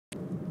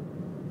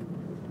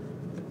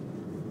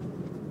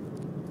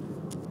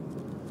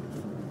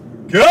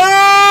Good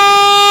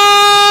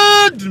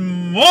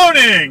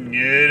morning!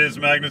 It is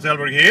Magnus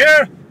Hellberg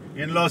here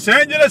in Los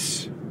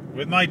Angeles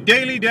with my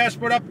daily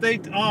dashboard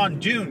update on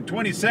June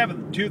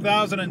 27th,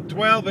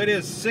 2012. It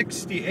is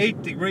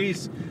 68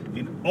 degrees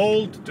in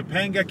Old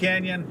Topanga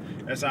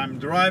Canyon as I'm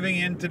driving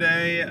in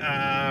today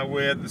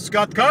with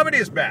Scott Carmody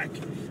is back.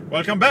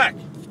 Welcome back.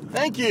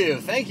 Thank you.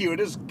 Thank you.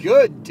 It is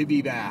good to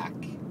be back.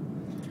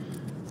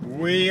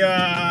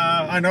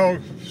 I know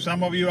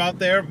some of you out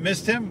there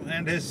missed him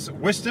and his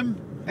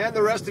wisdom. And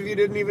the rest of you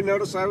didn't even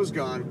notice I was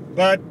gone.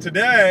 But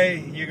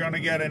today, you're going to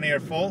get an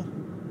earful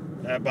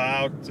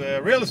about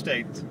real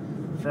estate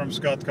from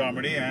Scott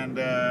Carmody and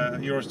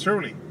yours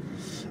truly.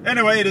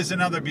 Anyway, it is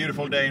another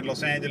beautiful day in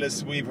Los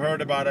Angeles. We've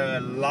heard about a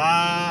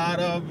lot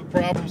of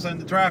problems in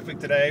the traffic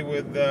today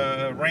with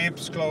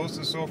ramps closed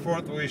and so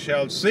forth. We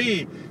shall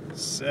see.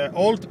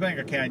 Old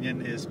Topanga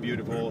Canyon is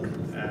beautiful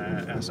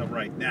as of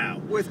right now.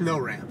 With no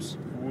ramps.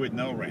 With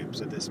no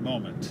ramps at this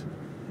moment.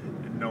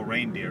 And no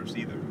reindeers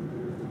either.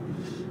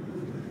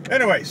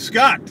 Anyway,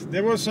 Scott,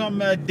 there was some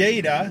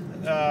data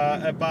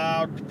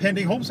about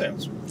pending home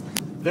sales.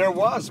 There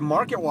was.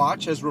 Market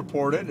Watch has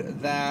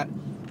reported that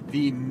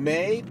the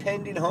May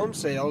pending home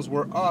sales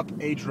were up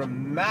a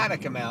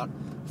dramatic amount,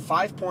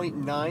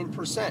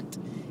 5.9%.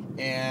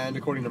 And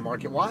according to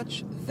Market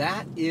Watch,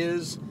 that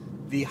is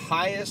the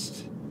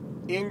highest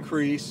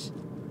increase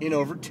in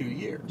over 2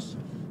 years.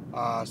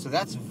 So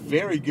that's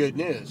very good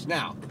news.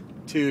 Now,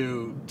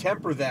 to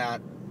temper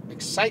that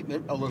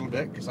excitement a little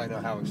bit, because I know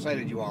how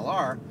excited you all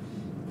are,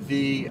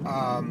 the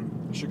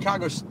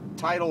Chicago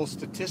title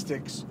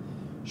statistics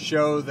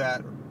show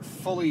that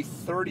fully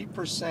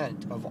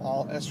 30% of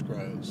all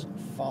escrows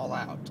fall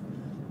out.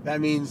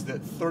 That means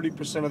that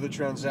 30% of the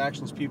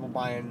transactions people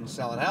buying and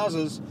selling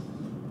houses,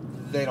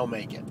 they don't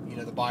make it. You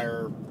know, the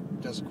buyer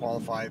doesn't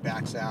qualify,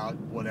 backs out,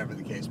 whatever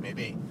the case may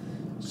be.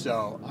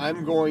 So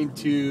I'm going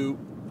to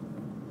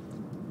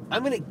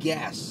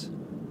guess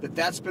that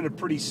that's been a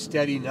pretty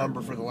steady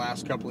number for the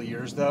last couple of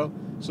years, though.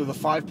 So the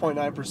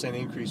 5.9%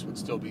 increase would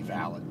still be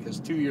valid, because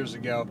 2 years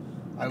ago,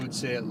 I would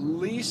say at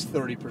least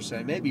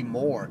 30%, maybe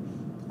more,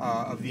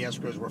 of the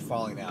escrows were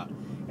falling out.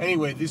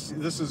 Anyway, this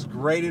is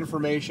great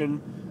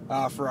information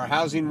for our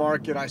housing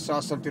market. I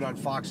saw something on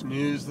Fox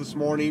News this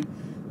morning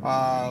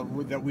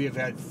that we have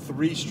had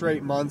 3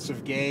 straight months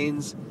of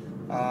gains.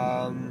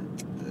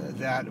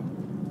 That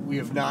we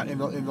have not, in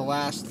the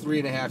last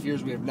 3.5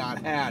 years, we have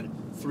not had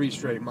 3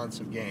 straight months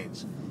of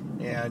gains.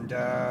 And,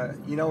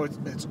 you know,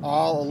 it's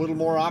all a little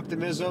more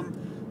optimism.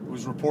 It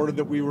was reported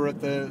that we were at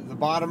the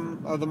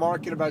bottom of the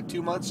market about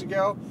 2 months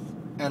ago,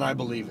 and I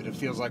believe it. It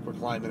feels like we're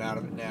climbing out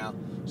of it now,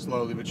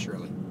 slowly but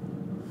surely.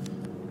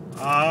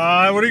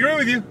 I would agree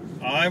with you.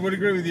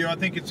 I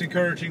think it's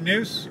encouraging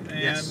news. And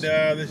Yes.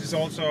 This is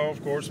also,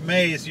 of course,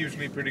 May is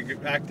usually a pretty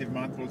good active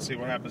month. We'll see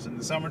what happens in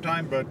the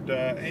summertime. But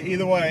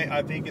either way,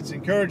 I think it's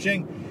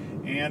encouraging.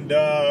 And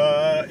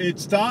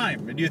it's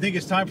time. Do you think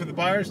it's time for the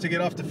buyers to get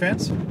off the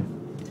fence?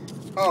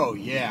 Oh,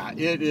 yeah.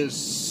 It is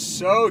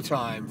so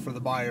time for the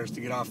buyers to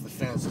get off the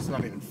fence. It's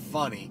not even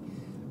funny.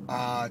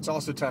 It's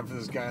also time for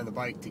this guy on the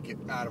bike to get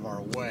out of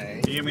our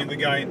way. You mean the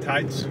guy in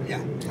tights?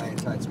 Yeah, guy in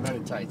tights, men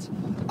in tights.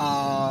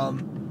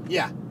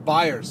 Yeah,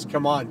 buyers,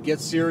 come on, get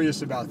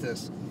serious about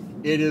this.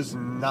 It is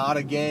not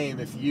a game.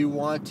 If you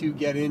want to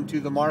get into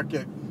the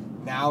market,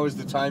 now is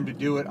the time to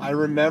do it. I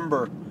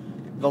remember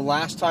the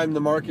last time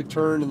the market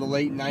turned in the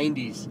late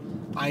 90s,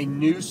 I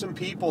knew some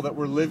people that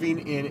were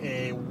living in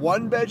a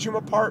 1-bedroom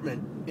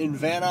apartment in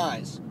Van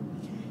Nuys,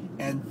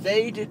 and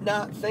they did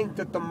not think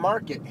that the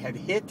market had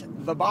hit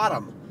the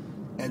bottom.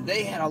 And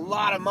they had a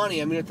lot of money.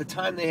 I mean, at the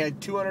time, they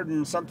had $200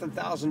 and something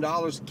thousand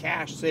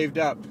cash saved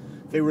up.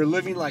 They were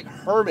living like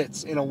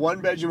hermits in a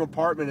 1-bedroom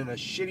apartment in a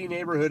shitty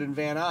neighborhood in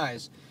Van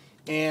Nuys,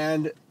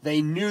 and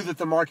they knew that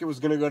the market was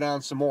going to go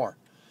down some more.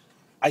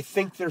 I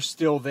think they're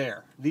still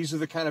there. These are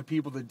the kind of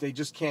people that they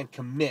just can't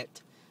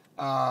commit.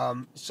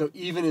 So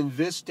even in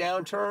this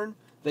downturn,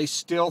 they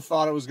still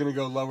thought it was going to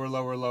go lower,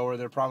 lower, lower.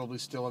 They're probably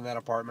still in that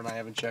apartment. I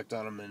haven't checked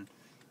on them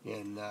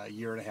in a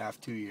year and a half,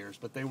 2 years,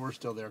 but they were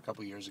still there a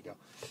couple years ago.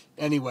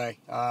 Anyway,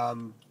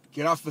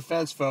 get off the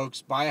fence,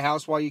 folks. Buy a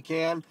house while you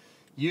can.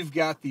 You've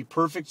got the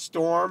perfect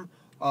storm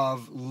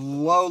of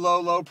low, low,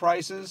 low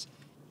prices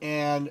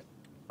and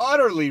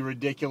utterly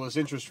ridiculous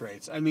interest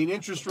rates. I mean,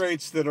 interest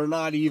rates that are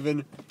not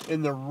even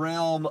in the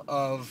realm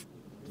of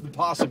the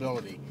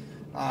possibility.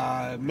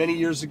 Many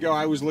years ago,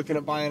 I was looking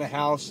at buying a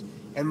house,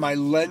 and my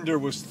lender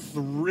was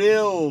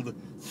thrilled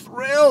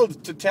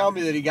to tell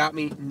me that he got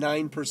me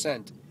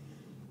 9%.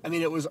 I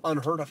mean, it was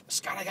unheard of.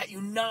 Scott, I got you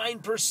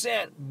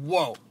 9%.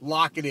 Whoa,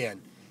 lock it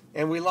in.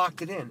 And we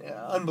locked it in.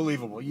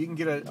 Unbelievable. You can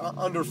get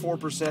under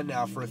 4%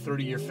 now for a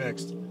 30-year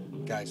fixed.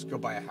 Guys, go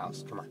buy a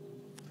house. Come on.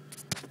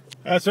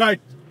 That's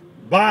right.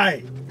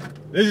 Buy.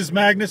 This is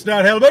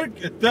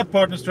Magnus.Hellberg at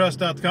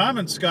thepartnerstrust.com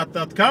and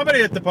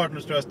Scott.Carmody at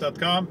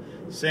thepartnerstrust.com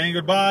saying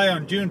goodbye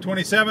on June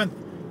 27th,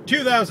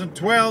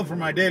 2012 for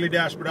my daily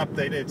dashboard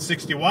update. It's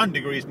 61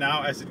 degrees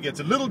now as it gets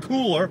a little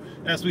cooler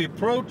as we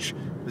approach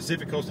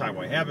Pacific Coast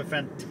Highway. Have a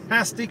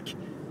fantastic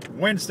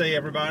Wednesday,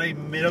 everybody,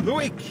 mid of the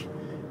week.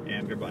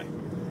 And goodbye.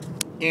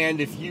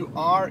 And if you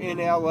are in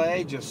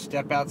LA, just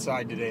step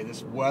outside today.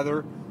 This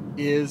weather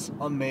is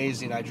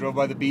amazing. I drove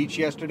by the beach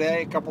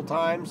yesterday a couple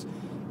times,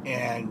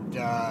 and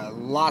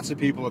lots of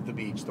people at the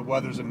beach. The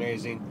weather's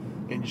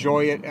amazing.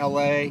 Enjoy it,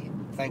 LA.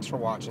 Thanks for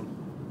watching.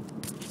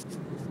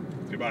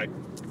 Goodbye.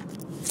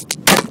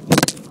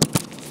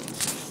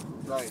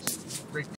 Nice. Great.